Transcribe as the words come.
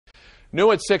New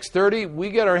at 6:30, we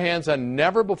get our hands on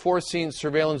never-before-seen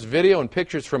surveillance video and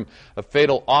pictures from a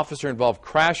fatal officer-involved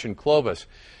crash in Clovis.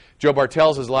 Joe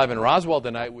Bartels is live in Roswell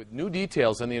tonight with new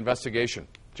details on the investigation.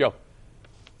 Joe.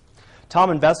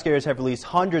 Tom, investigators have released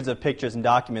hundreds of pictures and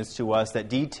documents to us that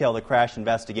detail the crash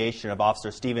investigation of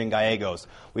Officer Stephen Gallegos.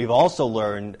 We've also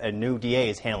learned a new DA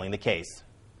is handling the case.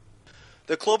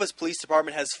 The Clovis Police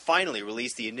Department has finally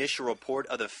released the initial report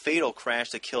of the fatal crash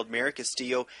that killed Mary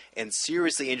Castillo and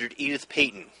seriously injured Edith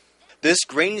Payton. This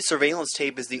grainy surveillance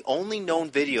tape is the only known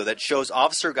video that shows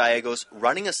Officer Gallegos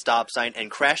running a stop sign and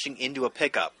crashing into a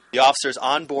pickup. The officer's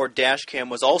onboard dash cam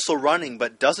was also running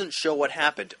but doesn't show what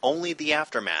happened, only the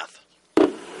aftermath.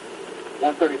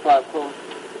 135 close.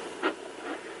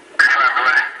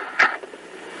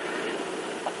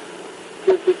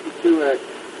 252 at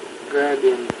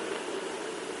Grand.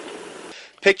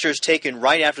 Pictures taken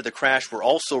right after the crash were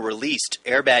also released.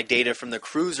 Airbag data from the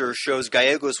cruiser shows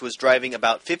Gallegos was driving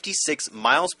about 56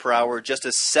 miles per hour just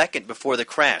a second before the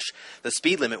crash. The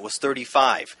speed limit was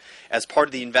 35. As part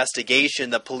of the investigation,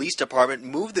 the police department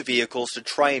moved the vehicles to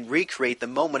try and recreate the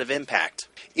moment of impact.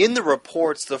 In the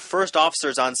reports, the first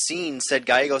officers on scene said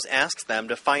Gallegos asked them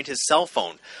to find his cell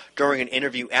phone. During an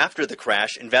interview after the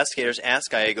crash, investigators asked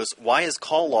Gallegos why his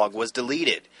call log was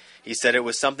deleted. He said it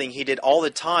was something he did all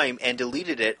the time and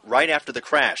deleted it right after the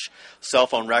crash. Cell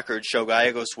phone records show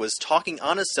Gallegos was talking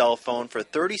on his cell phone for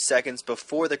 30 seconds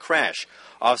before the crash.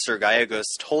 Officer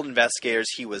Gallegos told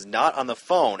investigators he was not on the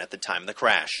phone at the time of the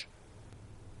crash.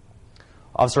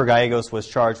 Officer Gallegos was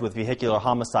charged with vehicular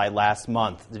homicide last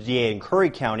month. The DA in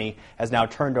Curry County has now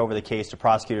turned over the case to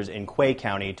prosecutors in Quay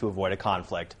County to avoid a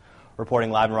conflict. Reporting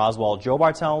live in Roswell, Joe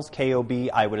Bartels, KOB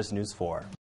Eyewitness News 4.